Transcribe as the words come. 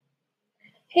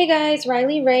Hey guys,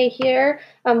 Riley Ray here.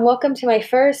 Welcome to my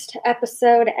first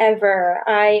episode ever.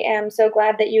 I am so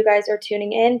glad that you guys are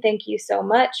tuning in. Thank you so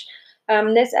much.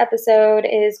 This episode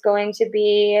is going to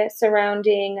be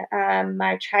surrounding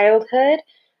my childhood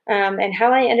and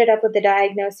how I ended up with the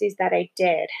diagnoses that I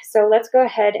did. So let's go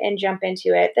ahead and jump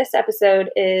into it. This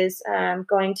episode is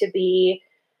going to be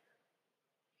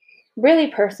really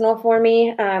personal for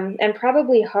me, and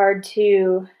probably hard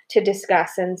to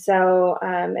discuss. And so,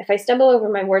 if I stumble over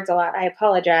my words a lot, I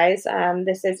apologize.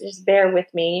 This is just bear with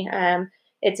me.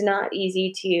 It's not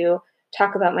easy to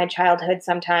talk about my childhood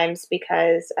sometimes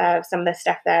because of some of the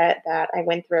stuff that I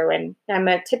went through. And I'm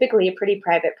typically a pretty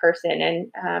private person,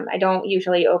 and I don't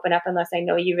usually open up unless I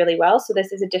know you really well. So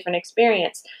this is a different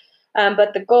experience.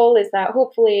 But the goal is that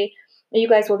hopefully you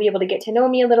guys will be able to get to know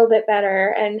me a little bit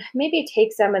better and maybe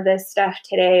take some of this stuff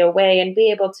today away and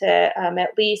be able to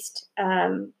at least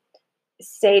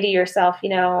say to yourself,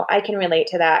 I can relate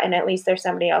to that. And at least there's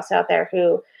somebody else out there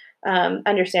who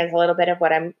understands a little bit of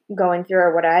what I'm going through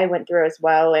or what I went through as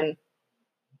well. And,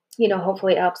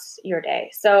 hopefully it helps your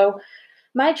day. So,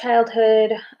 my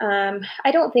childhood,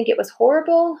 I don't think it was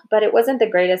horrible, but it wasn't the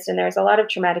greatest. And there's a lot of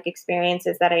traumatic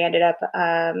experiences that I ended up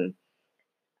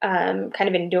kind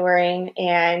of enduring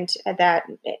and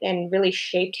really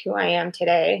shaped who I am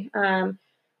today.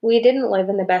 We didn't live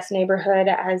in the best neighborhood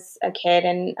as a kid,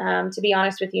 and to be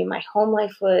honest with you, my home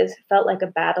life was felt like a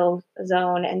battle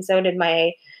zone, and so did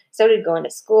going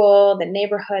to school, the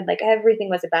neighborhood, like everything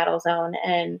was a battle zone.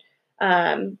 And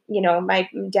my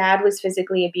dad was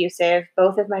physically abusive.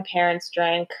 Both of my parents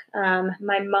drank.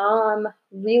 My mom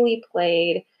really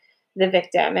played the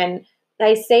victim, and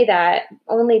I say that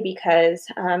only because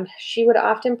she would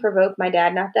often provoke my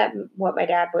dad. Not that what my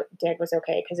dad did was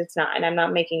okay, because it's not, and I'm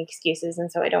not making excuses,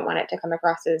 and so I don't want it to come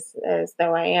across as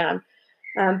though I am.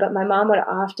 But my mom would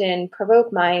often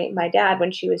provoke my dad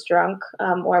when she was drunk,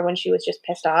 or when she was just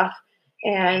pissed off,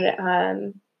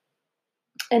 and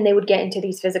and they would get into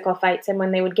these physical fights. And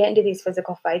when they would get into these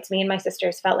physical fights, me and my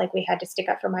sisters felt like we had to stick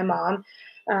up for my mom,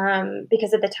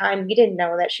 because at the time we didn't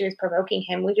know that she was provoking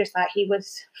him. We just thought he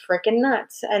was freaking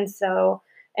nuts, and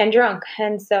drunk.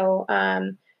 And so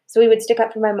we would stick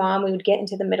up for my mom. We would get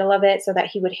into the middle of it so that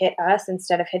he would hit us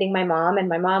instead of hitting my mom, and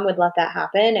my mom would let that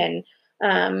happen.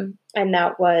 And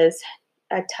that was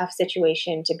a tough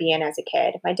situation to be in as a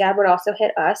kid. My dad would also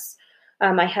hit us.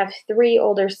 I have three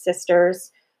older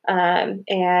sisters,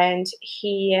 and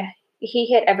he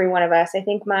hit every one of us. I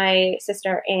think my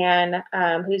sister Anne,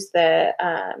 who's the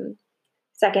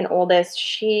second oldest,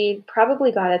 she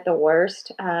probably got it the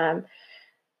worst.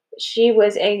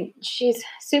 She's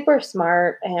super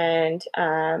smart, and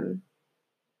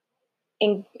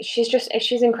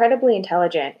she's incredibly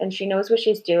intelligent, and she knows what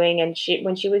she's doing. And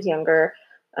when she was younger,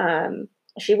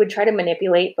 she would try to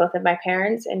manipulate both of my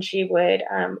parents, and she would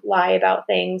lie about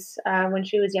things when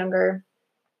she was younger,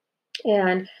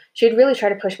 and she would really try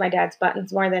to push my dad's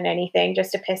buttons more than anything,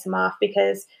 just to piss him off,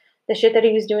 because the shit that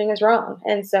he was doing is wrong.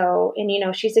 And so,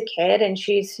 and she's a kid, and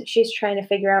she's trying to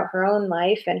figure out her own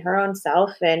life and her own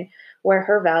self and where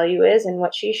her value is and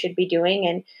what she should be doing.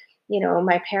 And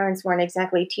my parents weren't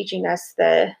exactly teaching us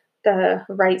the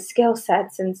right skill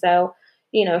sets. And so,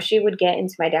 she would get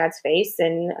into my dad's face,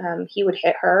 and he would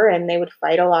hit her, and they would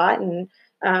fight a lot.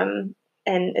 Um,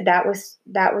 and that was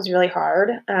really hard,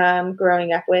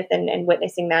 growing up with, and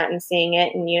witnessing that and seeing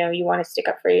it. And you want to stick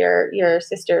up for your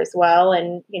sister as well.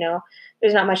 And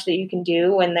there's not much that you can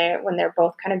do when they're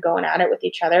both kind of going at it with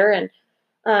each other. And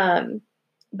um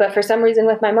but for some reason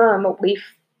with my mom, we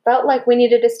felt like we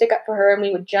needed to stick up for her, and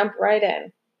we would jump right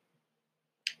in.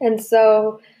 And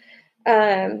so,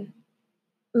 um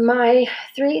my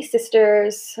three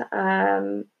sisters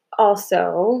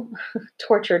also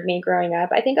tortured me growing up.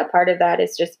 I think a part of that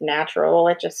is just natural.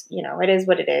 It just, it is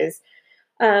what it is.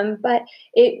 But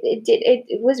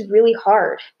it was really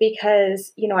hard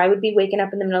because, I would be waking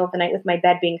up in the middle of the night with my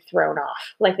bed being thrown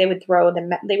off. Like they would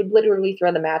literally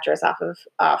throw the mattress off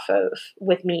of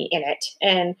with me in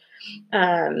it.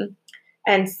 Um,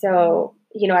 and so,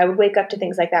 I would wake up to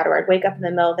things like that, or I'd wake up in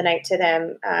the middle of the night to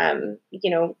them,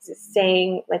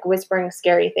 saying, like, whispering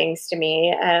scary things to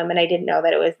me. And I didn't know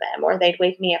that it was them, or they'd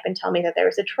wake me up and tell me that there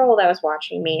was a troll that was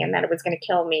watching me and that it was going to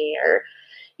kill me, or,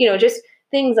 just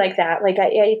things like that. Like,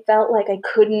 I felt like I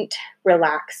couldn't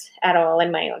relax at all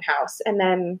in my own house. And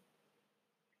then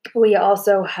we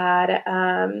also had,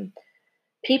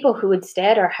 people who would stay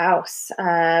at our house,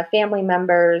 family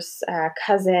members,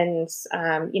 cousins.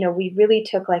 We really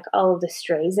took like all of the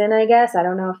strays in, I guess. I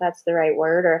don't know if that's the right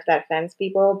word or if that offends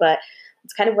people, but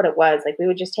It's kind of what it was. Like we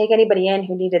would just take anybody in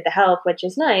who needed the help, which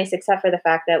is nice, except for the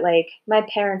fact that like my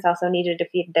parents also needed to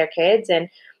feed their kids and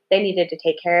they needed to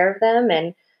take care of them.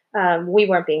 And we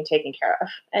weren't being taken care of.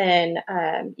 And,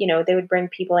 they would bring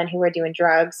people in who were doing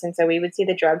drugs. And so we would see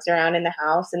the drugs around in the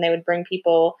house and they would bring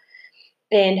people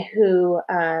in who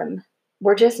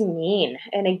were just mean.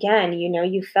 And again,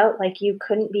 you felt like you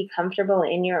couldn't be comfortable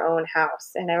in your own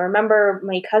house. And I remember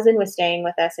my cousin was staying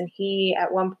with us, and he,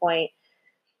 at one point,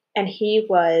 and he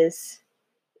was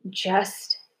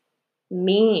just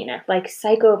mean, like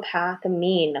psychopath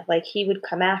mean. Like he would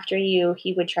come after you,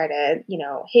 he would try to,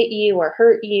 hit you or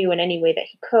hurt you in any way that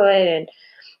he could. And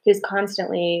he was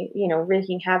constantly,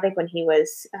 wreaking havoc when he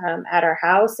was at our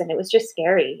house. And it was just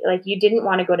scary. Like you didn't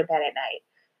want to go to bed at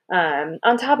night.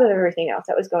 On top of everything else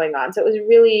that was going on. So it was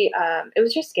really, it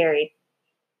was just scary.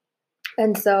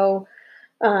 And so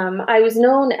I was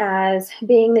known as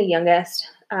being the youngest.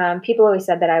 People always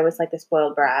said that I was like the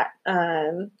spoiled brat.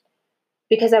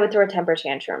 Because I would throw temper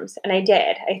tantrums. And I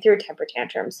did. I threw temper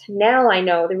tantrums. Now I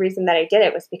know the reason that I did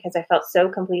it was because I felt so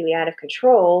completely out of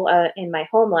control in my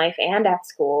home life and at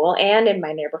school and in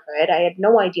my neighborhood. I had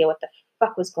no idea what the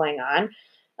fuck was going on.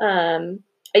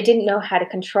 I didn't know how to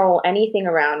control anything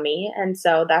around me. And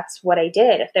so that's what I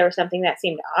did. If there was something that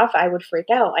seemed off, I would freak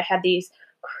out. I had these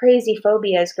crazy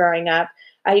phobias growing up.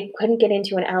 I couldn't get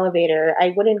into an elevator.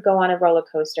 I wouldn't go on a roller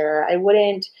coaster. I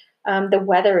wouldn't the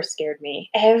weather scared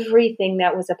me. Everything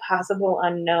that was a possible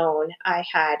unknown, I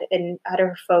had an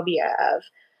utter phobia of.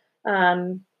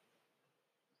 Um,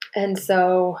 and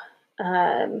so,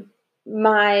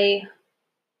 my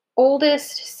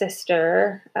oldest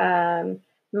sister,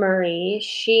 Marie,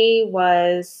 she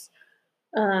was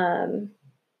um,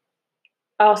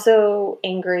 also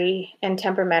angry and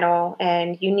temperamental,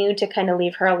 and you knew to kind of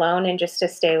leave her alone and just to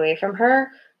stay away from her.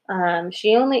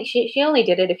 She only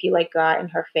did it if you like got in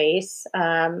her face.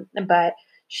 But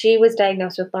she was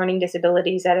diagnosed with learning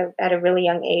disabilities at a really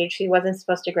young age. She wasn't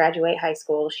supposed to graduate high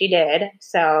school. She did,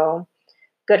 so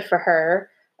good for her.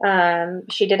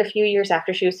 She did a few years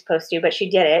after she was supposed to, but she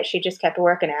did it. She just kept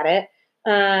working at it.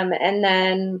 And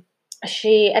then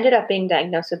she ended up being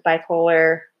diagnosed with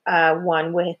bipolar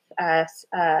one with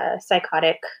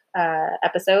psychotic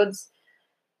episodes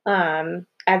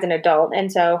as an adult.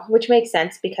 And so, which makes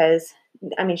sense because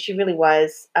I mean, she really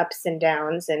was ups and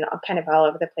downs and kind of all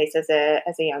over the place as a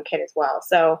young kid as well.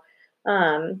 So,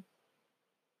 um,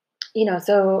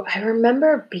 so I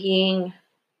remember being,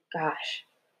 gosh,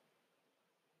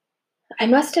 I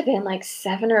must have been like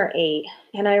 7 or 8,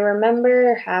 and I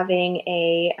remember having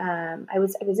I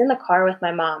was in the car with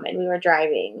my mom, and we were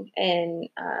driving, and,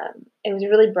 it was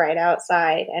really bright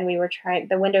outside, and we were trying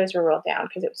the windows were rolled down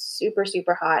because it was super,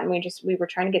 super hot, and we were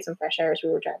trying to get some fresh air as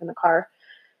we were driving the car,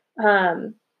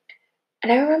 um,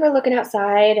 and I remember looking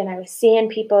outside, and I was seeing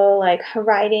people, like,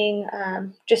 riding,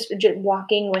 just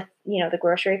walking with, the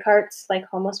grocery carts like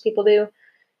homeless people do,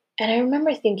 and I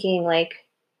remember thinking, like,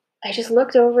 I just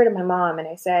looked over to my mom and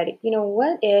I said,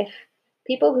 what if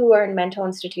people who are in mental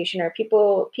institution or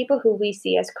people who we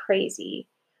see as crazy,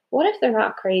 what if they're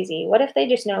not crazy? What if they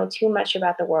just know too much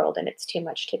about the world and it's too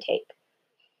much to take?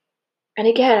 And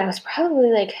again, I was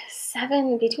probably like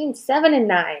 7, between 7 and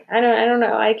 9. I don't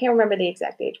know. I can't remember the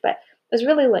exact age, but I was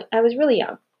really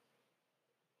young.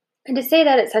 And to say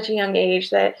that at such a young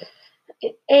age that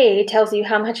A tells you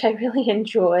how much I really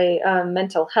enjoy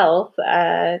mental health,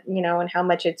 and how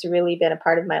much it's really been a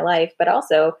part of my life, but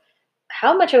also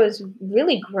how much I was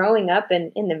really growing up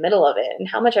in the middle of it, and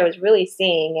how much I was really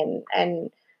seeing,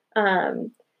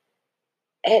 um,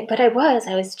 but I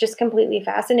was just completely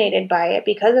fascinated by it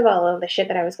because of all of the shit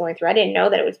that I was going through. I didn't know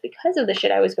that it was because of the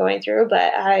shit I was going through,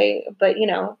 but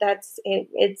that's it.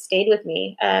 It stayed with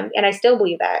me, and I still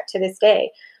believe that to this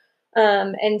day.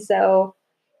 And so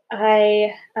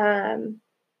I,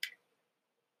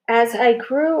 as I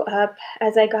grew up,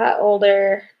 as I got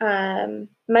older,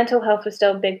 mental health was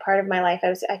still a big part of my life.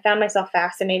 I found myself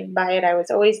fascinated by it. I was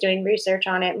always doing research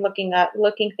on it, looking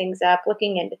things up,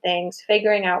 looking into things,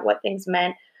 figuring out what things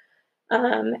meant.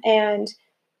 And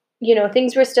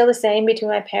things were still the same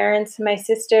between my parents, my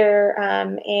sister,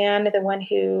 and the one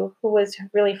who was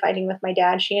really fighting with my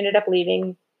dad. She ended up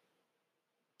leaving,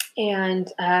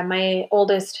 and my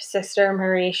oldest sister,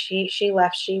 Marie, she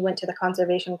left. She went to the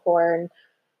Conservation Corps and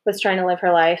was trying to live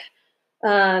her life.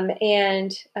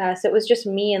 And so it was just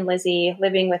me and Lizzie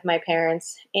living with my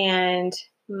parents, and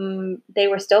they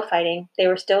were still fighting. They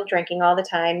were still drinking all the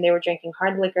time. They were drinking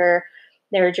hard liquor.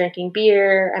 They were drinking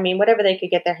beer. I mean, whatever they could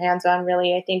get their hands on,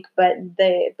 really. I think, but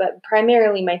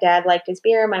primarily, my dad liked his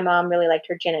beer. My mom really liked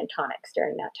her gin and tonics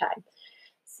during that time.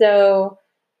 So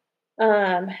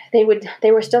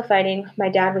They were still fighting. My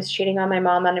dad was cheating on my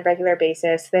mom on a regular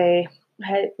basis. They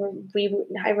had we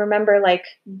I remember, like,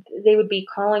 they would be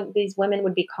calling these women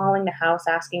would be calling the house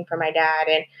asking for my dad,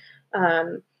 and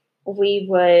um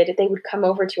they would come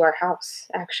over to our house,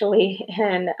 actually.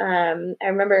 And I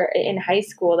remember in high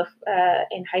school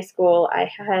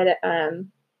I had a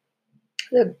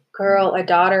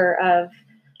daughter of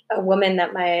a woman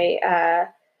that my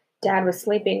dad was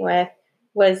sleeping with,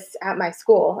 was at my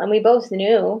school, and we both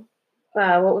knew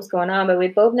what was going on, but we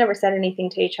both never said anything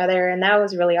to each other, and that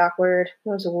was really awkward.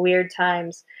 Those were weird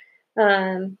times.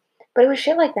 Um, but it was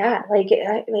shit like that. Like,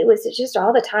 it was just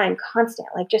all the time, constant,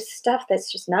 like, just stuff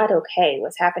that's just not okay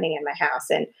was happening in my house.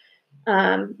 And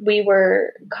we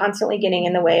were constantly getting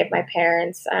in the way of my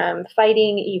parents,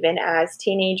 fighting even as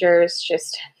teenagers,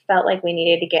 just felt like we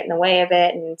needed to get in the way of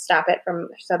it and stop it from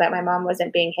so that my mom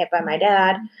wasn't being hit by my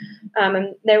dad.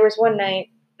 And there was one night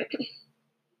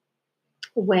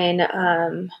when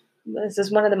this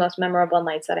is one of the most memorable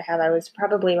nights that I have. I was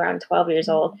probably around 12 years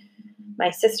old. My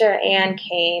sister Anne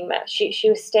came. She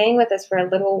was staying with us for a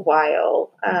little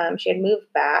while. She had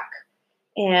moved back,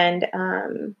 and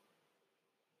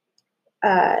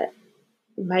uh,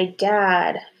 my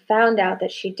dad found out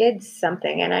that she did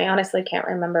something, and I honestly can't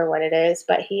remember what it is,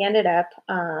 but he ended up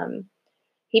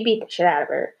he beat the shit out of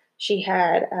her. She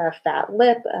had a fat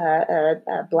lip,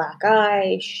 a black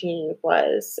eye. She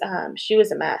was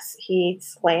a mess. He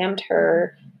slammed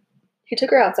her. He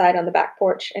took her outside on the back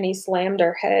porch, and he slammed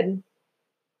her head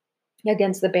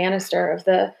against the banister of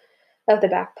the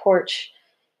back porch.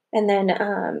 And then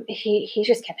he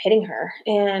just kept hitting her,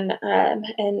 and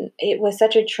it was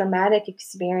such a traumatic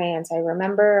experience. I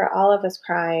remember all of us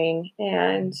crying,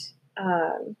 and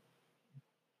um,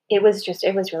 it was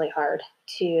really hard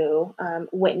to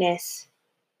witness,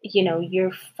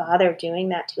 your father doing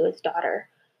that to his daughter.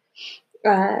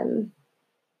 Um,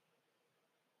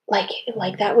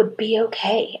 like that would be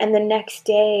okay. And the next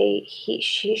day,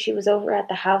 she was over at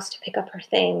the house to pick up her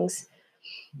things,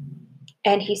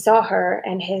 and he saw her,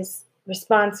 and his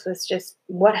response was just,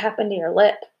 "What happened to your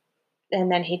lip?"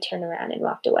 And then he turned around and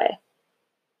walked away.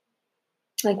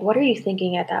 Like, what are you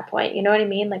thinking at that point? You know what I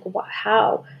mean? Like,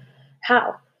 how,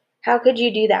 how could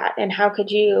you do that? And how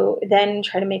could you then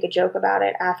try to make a joke about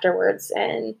it afterwards?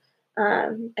 And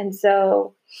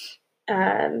so,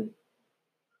 um,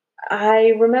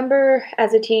 I remember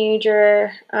as a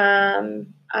teenager,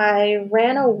 I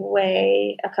ran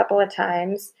away a couple of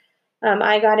times.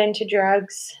 I got into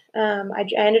drugs. I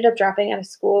ended up dropping out of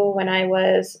school when I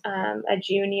was a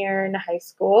junior in high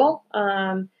school.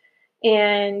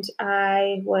 And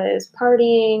I was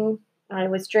partying, I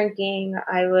was drinking,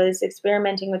 I was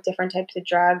experimenting with different types of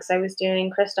drugs. I was doing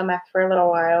crystal meth for a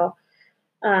little while.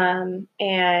 And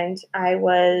I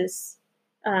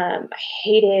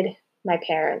hated my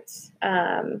parents.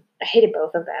 I hated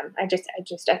both of them. I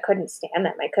couldn't stand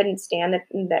them. I couldn't stand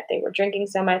that they were drinking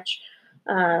so much.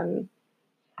 Um,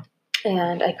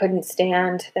 and I couldn't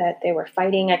stand that they were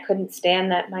fighting. I couldn't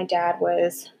stand that my dad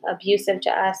was abusive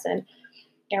to us. And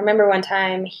I remember one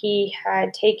time he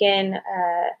had he's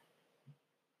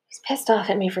pissed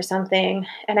off at me for something,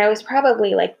 and I was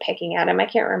probably like picking at him. I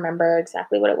can't remember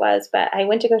exactly what it was, but I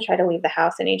went to go try to leave the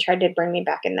house, and he tried to bring me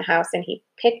back in the house, and he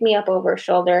picked me up over his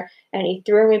shoulder and he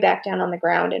threw me back down on the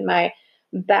ground, and my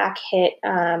back hit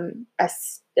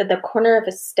the corner of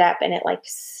a step, and it like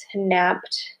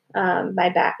snapped my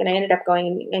back, and I ended up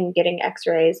going and getting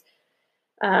X-rays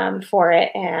for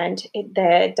it. And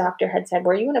the doctor had said,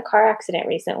 "Were you in a car accident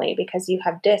recently? Because you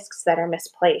have discs that are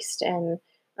misplaced."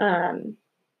 Um,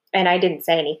 and I didn't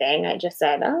say anything. I just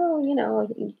said, "Oh,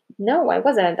 no, I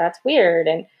wasn't. That's weird."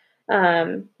 And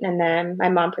then my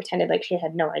mom pretended like she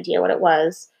had no idea what it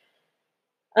was.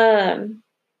 Um,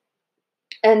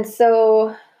 and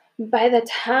so by the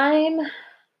time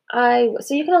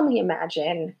so you can only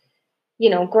imagine,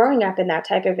 growing up in that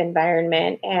type of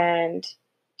environment and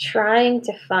trying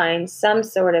to find some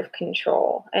sort of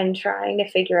control and trying to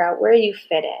figure out where you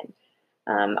fit in.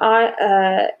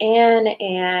 Anne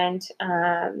and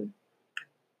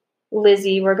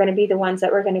Lizzie were going to be the ones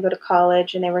that were going to go to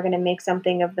college, and they were going to make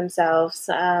something of themselves.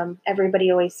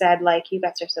 Everybody always said, like, "You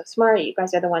guys are so smart. You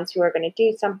guys are the ones who are going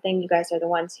to do something. You guys are the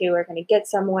ones who are going to get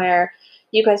somewhere.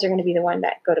 You guys are going to be the one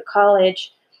that go to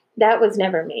college." That was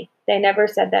never me. They never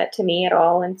said that to me at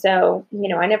all. And so,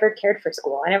 I never cared for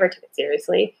school. I never took it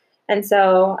seriously. And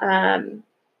so,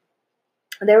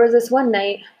 there was this one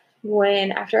night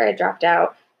when, after I dropped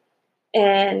out,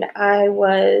 and I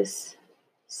was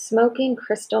smoking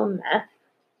crystal meth,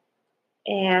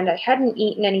 and I hadn't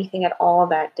eaten anything at all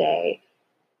that day.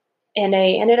 And I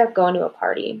ended up going to a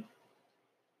party.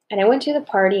 And I went to the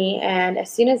party, and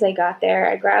as soon as I got there,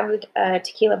 I grabbed a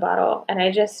tequila bottle and I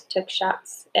just took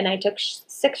shots. And I took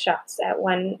 6 shots at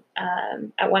one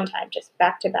time, just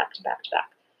back to back to back to back.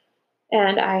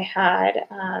 And I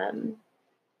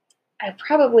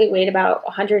probably weighed about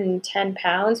 110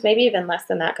 pounds, maybe even less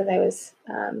than that, because I was,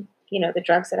 the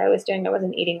drugs that I was doing, I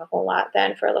wasn't eating a whole lot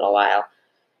then for a little while.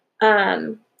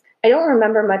 Um, I don't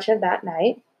remember much of that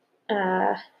night.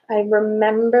 Uh, I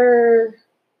remember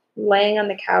laying on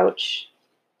the couch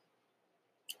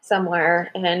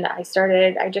somewhere, and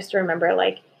I just remember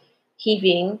like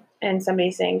heaving and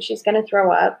somebody saying she's going to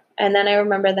throw up. And then I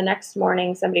remember the next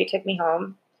morning somebody took me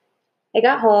home. I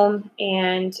got home,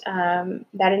 and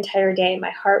that entire day my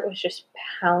heart was just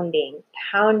pounding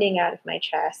out of my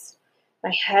chest.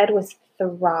 My head was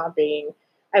throbbing.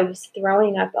 I was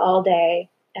throwing up all day.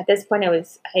 At this point I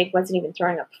wasn't even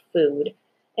throwing up food,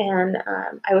 and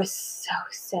I was so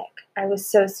sick. I was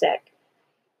so sick.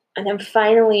 And then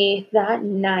finally that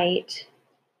night,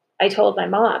 I told my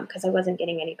mom because I wasn't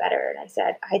getting any better. And I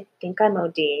said, I think I'm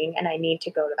ODing and I need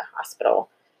to go to the hospital.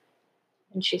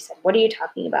 And she said, What are you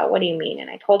talking about? What do you mean? And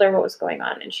I told her what was going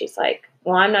on. And she's like,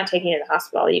 Well, I'm not taking you to the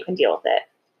hospital. You can deal with it.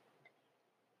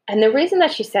 And the reason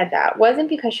that she said that wasn't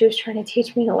because she was trying to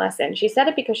teach me a lesson. She said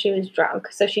it because she was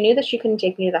drunk. So she knew that she couldn't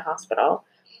take me to the hospital.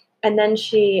 And then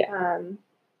she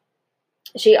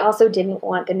also didn't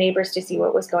want the neighbors to see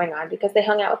what was going on because they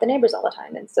hung out with the neighbors all the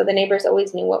time. And so the neighbors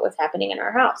always knew what was happening in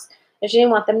our house. And she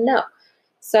didn't want them to know.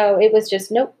 So it was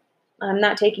just, nope, I'm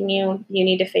not taking you. You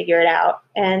need to figure it out.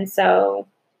 And so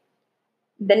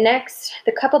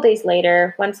the couple days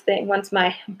later, once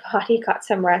my body got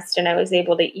some rest and I was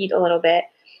able to eat a little bit,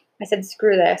 I said,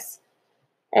 screw this.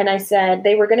 And I said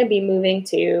they were going to be moving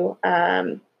to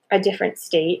a different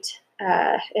state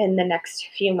in the next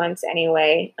few months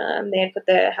anyway. They had put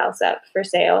the house up for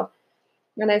sale.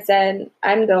 And I said,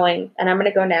 I'm going, and I'm going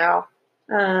to go now.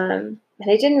 And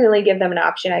I didn't really give them an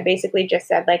option. I basically just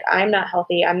said, like, I'm not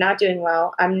healthy. I'm not doing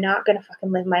well. I'm not going to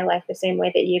fucking live my life the same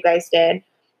way that you guys did.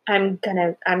 I'm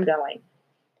going.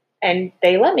 And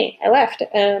they let me. I left.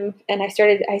 And I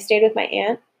stayed with my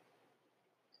aunt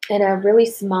in a really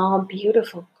small,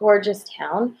 beautiful, gorgeous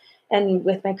town and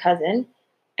with my cousin.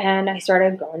 And I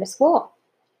started going to school.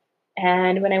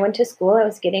 And when I went to school, I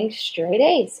was getting straight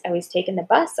A's. I was taking the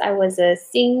bus. I was a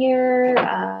senior,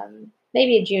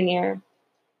 maybe a junior.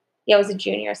 Yeah, I was a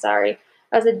junior, sorry.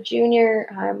 I was a junior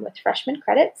with freshman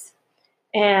credits.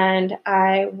 And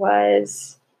I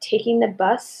was taking the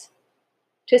bus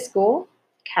to school,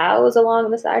 cows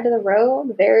along the side of the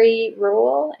road, very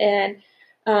rural, and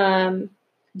um,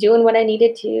 doing what I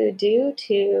needed to do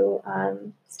to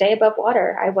stay above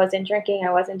water. I wasn't drinking,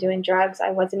 I wasn't doing drugs,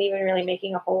 I wasn't even really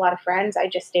making a whole lot of friends. I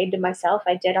just stayed to myself.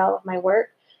 I did all of my work.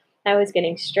 I was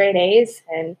getting straight A's,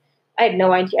 and I had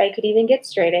no idea I could even get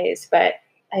straight A's, but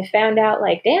I found out,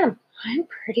 like, damn, I'm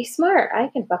pretty smart. I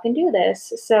can fucking do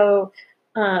this. So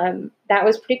that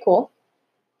was pretty cool.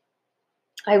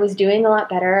 I was doing a lot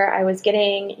better. I was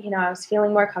getting, I was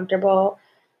feeling more comfortable.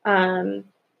 Um,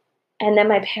 and then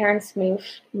my parents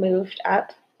moved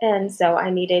up, and so I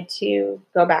needed to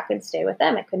go back and stay with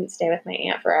them. I couldn't stay with my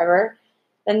aunt forever.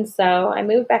 And so I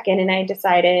moved back in, and I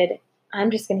decided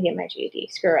I'm just going to get my GED.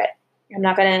 Screw it. I'm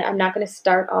not going to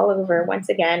start all over once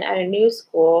again at a new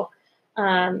school.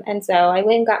 And so I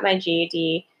went and got my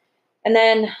GED. And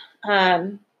then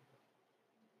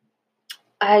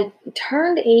I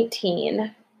turned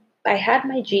 18. I had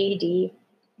my GED,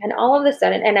 and all of a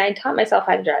sudden, and I taught myself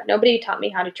how to drive. Nobody taught me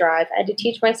how to drive. I had to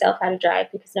teach myself how to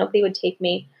drive because nobody would take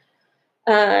me.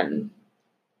 Um,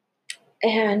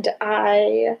 and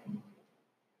I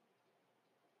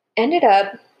ended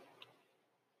up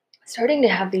starting to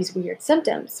have these weird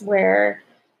symptoms where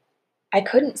I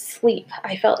couldn't sleep.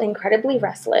 I felt incredibly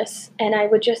restless, and I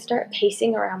would just start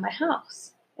pacing around my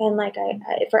house. And like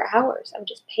for hours, I would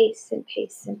just pace and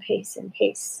pace and pace and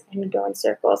pace and go in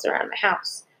circles around my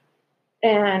house.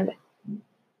 And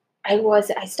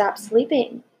I stopped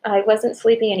sleeping. I wasn't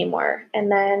sleeping anymore.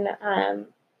 And then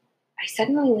I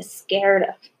suddenly was scared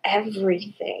of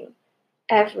everything.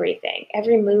 Everything.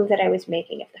 Every move that I was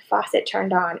making. If the faucet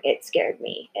turned on, it scared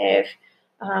me. If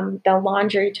the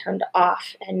laundry turned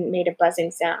off and made a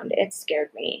buzzing sound, it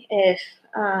scared me. If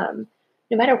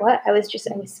no matter what, I was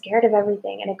scared of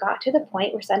everything. And it got to the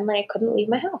point where suddenly I couldn't leave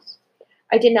my house.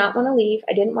 I did not want to leave.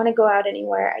 I didn't want to go out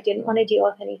anywhere. I didn't want to deal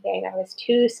with anything. I was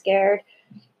too scared.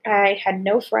 I had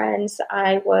no friends.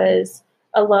 I was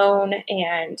alone,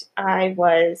 and I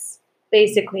was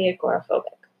basically agoraphobic.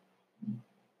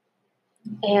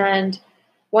 And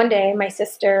one day, my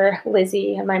sister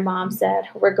Lizzie and my mom said,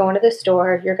 "We're going to the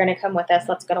store. You're going to come with us.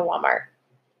 Let's go to Walmart."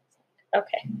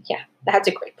 okay, yeah, that's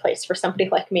a great place for somebody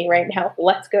like me right now.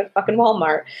 Let's go to fucking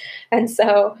Walmart. And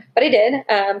so, but I did,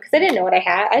 because I didn't know what I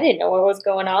had. I didn't know what was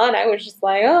going on. I was just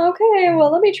like, oh, okay,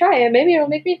 well, let me try it. Maybe it'll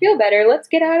make me feel better. Let's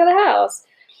get out of the house.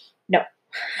 No,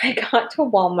 I got to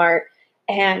Walmart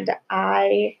and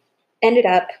I ended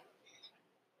up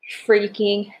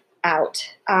freaking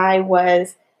out. I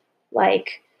was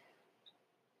like,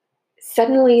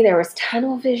 suddenly there was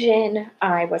tunnel vision.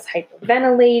 I was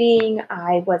hyperventilating.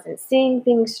 I wasn't seeing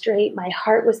things straight. My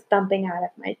heart was thumping out of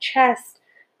my chest.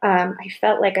 I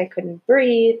felt like I couldn't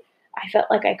breathe. I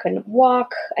felt like I couldn't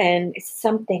walk, and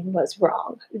something was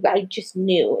wrong. I just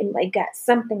knew in my gut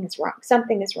something is wrong.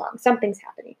 Something is wrong. Something's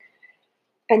happening.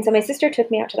 And so my sister took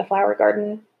me out to the flower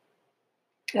garden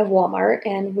of Walmart,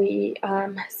 and we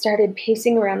started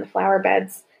pacing around the flower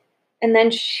beds. And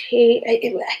then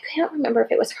I can't remember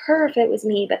if it was her, or if it was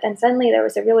me, but then suddenly there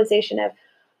was a realization of,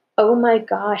 oh my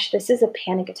gosh, this is a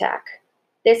panic attack.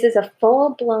 This is a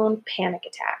full blown panic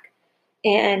attack.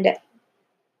 And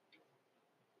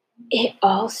it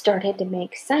all started to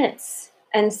make sense.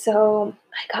 And so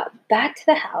I got back to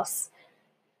the house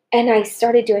and I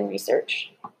started doing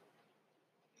research,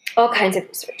 all kinds of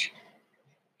research.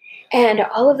 And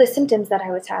all of the symptoms that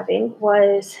I was having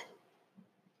was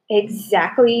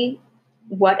exactly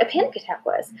what a panic attack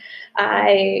was.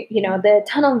 The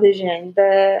tunnel vision,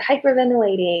 the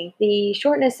hyperventilating, the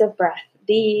shortness of breath,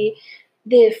 the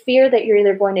fear that you're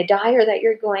either going to die or that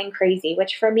you're going crazy,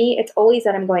 which for me, it's always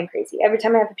that I'm going crazy. Every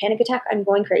time I have a panic attack, I'm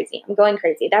going crazy. I'm going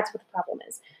crazy. That's what the problem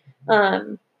is.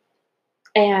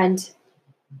 And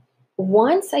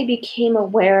once I became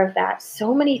aware of that,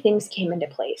 so many things came into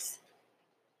place.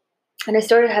 And I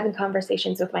started having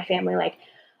conversations with my family like,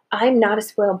 I'm not a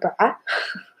spoiled brat.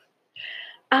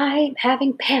 I'm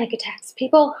having panic attacks,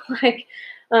 people.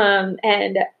 And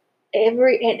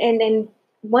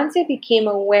once I became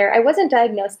aware, I wasn't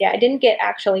diagnosed yet. I didn't get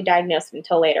actually diagnosed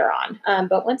until later on.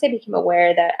 But once I became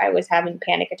aware that I was having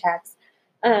panic attacks,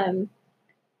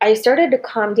 I started to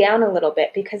calm down a little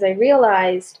bit because I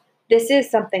realized this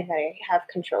is something that I have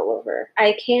control over.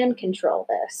 I can control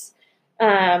this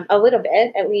a little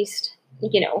bit, at least,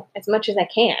 as much as I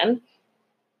can.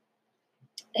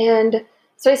 And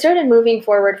so I started moving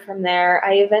forward from there.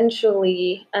 I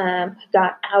eventually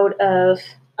got out of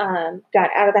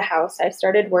the house. I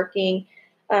started working,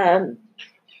 and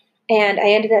I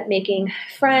ended up making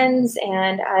friends.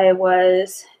 And I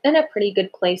was in a pretty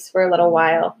good place for a little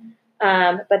while.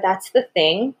 But that's the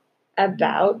thing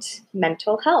about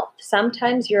mental health.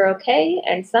 Sometimes you're okay,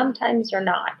 and sometimes you're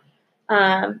not.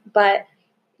 But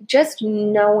just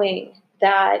knowing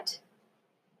that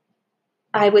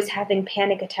I was having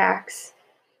panic attacks,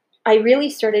 I really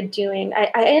started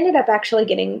I ended up actually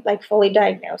getting like fully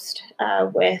diagnosed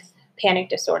with panic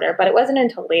disorder, but it wasn't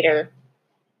until later.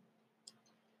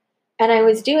 And I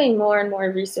was doing more and more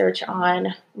research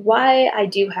on why I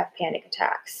do have panic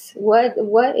attacks.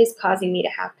 What is causing me to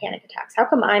have panic attacks? How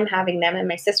come I'm having them and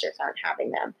my sisters aren't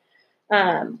having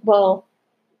them? Well,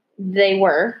 they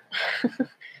were.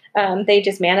 They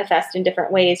just manifest in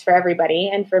different ways for everybody.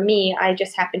 And for me, I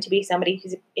just happen to be somebody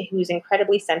who's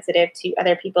incredibly sensitive to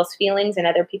other people's feelings and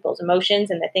other people's emotions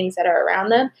and the things that are around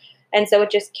them. And so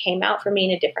it just came out for me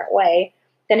in a different way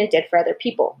than it did for other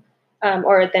people,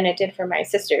 or than it did for my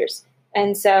sisters.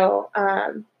 And so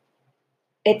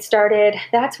that's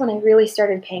when I really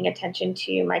started paying attention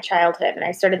to my childhood, and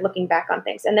I started looking back on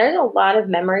things. And there's a lot of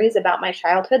memories about my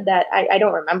childhood that I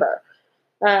don't remember.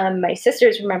 My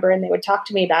sisters remember, and they would talk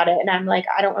to me about it. And I'm like,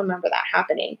 I don't remember that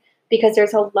happening because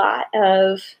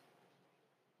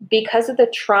because of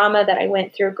the trauma that I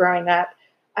went through growing up,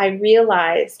 I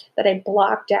realized that I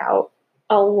blocked out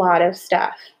a lot of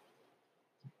stuff.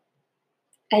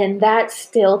 And that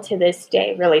still to this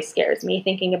day really scares me,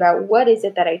 thinking about what is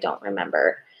it that I don't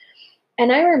remember.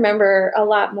 And I remember a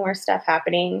lot more stuff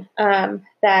happening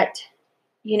that,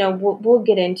 we'll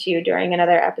get into during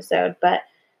another episode. But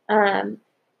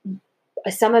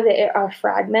some of it are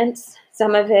fragments,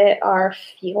 some of it are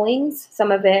feelings,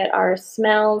 some of it are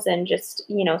smells and just,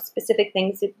 specific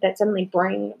things that suddenly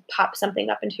pop something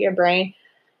up into your brain.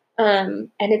 And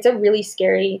it's a really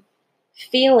scary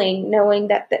feeling knowing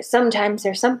that sometimes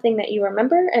there's something that you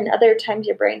remember and other times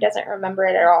your brain doesn't remember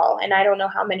it at all. And I don't know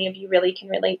how many of you really can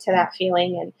relate to that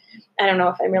feeling. And I don't know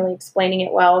if I'm really explaining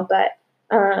it well, but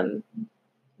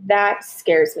that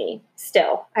scares me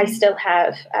still. I still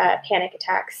have panic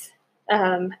attacks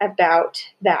about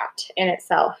that in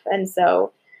itself. And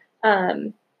so,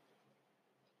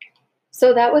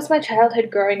 so that was my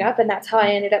childhood growing up, and that's how I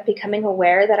ended up becoming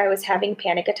aware that I was having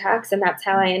panic attacks, and that's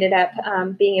how I ended up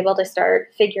being able to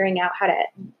start figuring out how to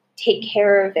take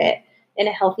care of it in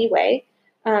a healthy way.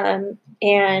 And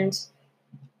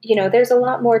there's a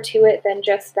lot more to it than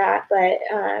just that, but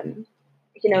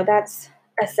that's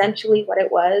essentially what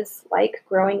it was like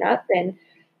growing up. And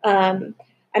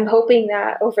I'm hoping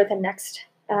that over the next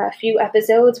few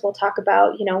episodes, we'll talk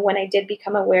about, when I did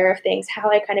become aware of things, how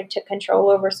I kind of took control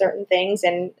over certain things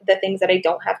and the things that I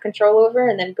don't have control over,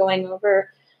 and then going over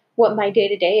what my day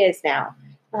to day is now.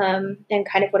 And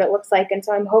kind of what it looks like. And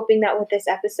so I'm hoping that with this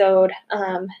episode,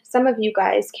 some of you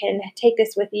guys can take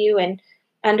this with you and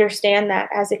understand that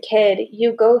as a kid,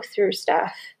 you go through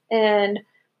stuff and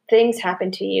things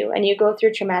happen to you and you go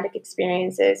through traumatic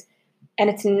experiences, and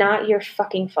it's not your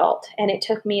fucking fault. And it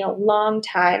took me a long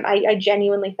time. I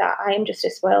genuinely thought I am just a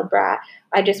spoiled brat.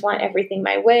 I just want everything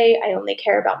my way. I only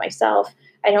care about myself.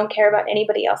 I don't care about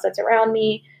anybody else that's around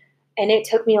me. And it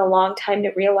took me a long time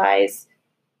to realize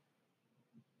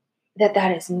that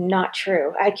that is not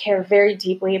true. I care very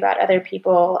deeply about other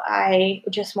people. I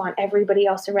just want everybody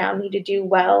else around me to do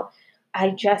well.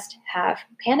 I just have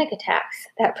panic attacks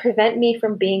that prevent me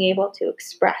from being able to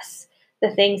express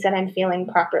the things that I'm feeling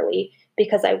properly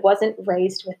because I wasn't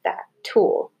raised with that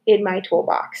tool in my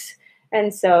toolbox.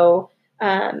 And so,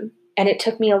 and it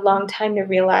took me a long time to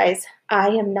realize I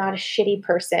am not a shitty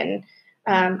person.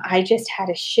 I just had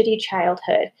a shitty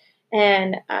childhood.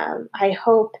 And I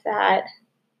hope that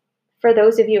for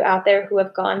those of you out there who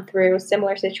have gone through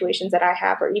similar situations that I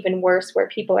have, or even worse, where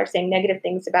people are saying negative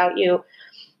things about you,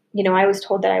 I was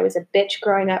told that I was a bitch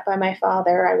growing up by my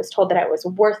father. I was told that I was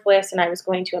worthless and I was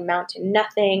going to amount to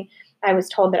nothing. I was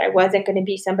told that I wasn't going to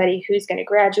be somebody who's going to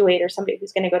graduate or somebody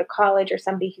who's going to go to college or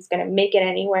somebody who's going to make it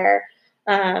anywhere.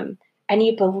 And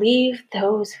you believe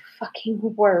those fucking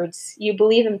words. You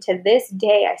believe them to this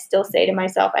day. I still say to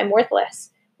myself, I'm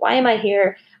worthless. Why am I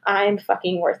here? I'm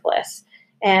fucking worthless.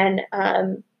 And,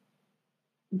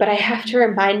 but I have to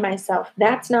remind myself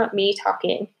that's not me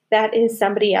talking. That is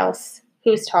somebody else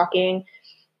who's talking,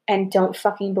 and don't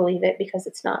fucking believe it because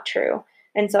it's not true.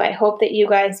 And so I hope that you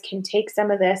guys can take some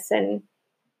of this and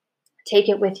take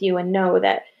it with you and know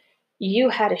that you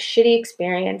had a shitty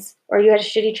experience, or you had a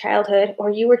shitty childhood,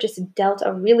 or you were just dealt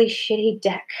a really shitty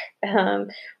deck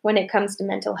when it comes to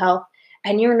mental health.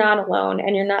 And you're not alone,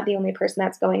 and you're not the only person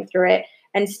that's going through it.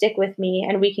 And stick with me,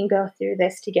 and we can go through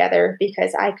this together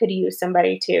because I could use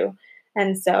somebody too.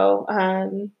 And so,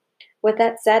 with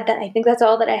that said, I think that's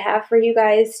all that I have for you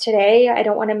guys today. I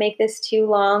don't want to make this too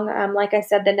long. Like I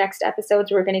said, the next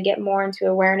episodes, we're going to get more into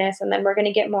awareness, and then we're going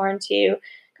to get more into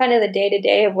kind of the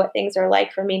day-to-day of what things are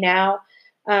like for me now,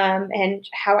 and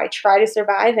how I try to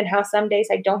survive, and how some days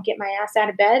I don't get my ass out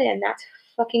of bed, and that's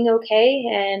fucking okay.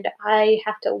 And I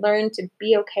have to learn to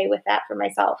be okay with that for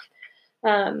myself.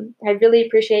 I really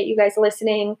appreciate you guys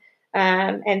listening.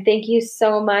 And thank you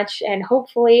so much. And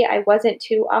hopefully I wasn't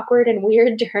too awkward and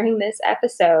weird during this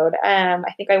episode.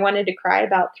 I think I wanted to cry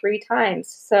about 3 times.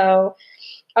 So,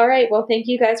 all right. Well, thank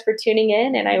you guys for tuning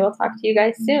in, and I will talk to you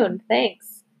guys soon. Thanks.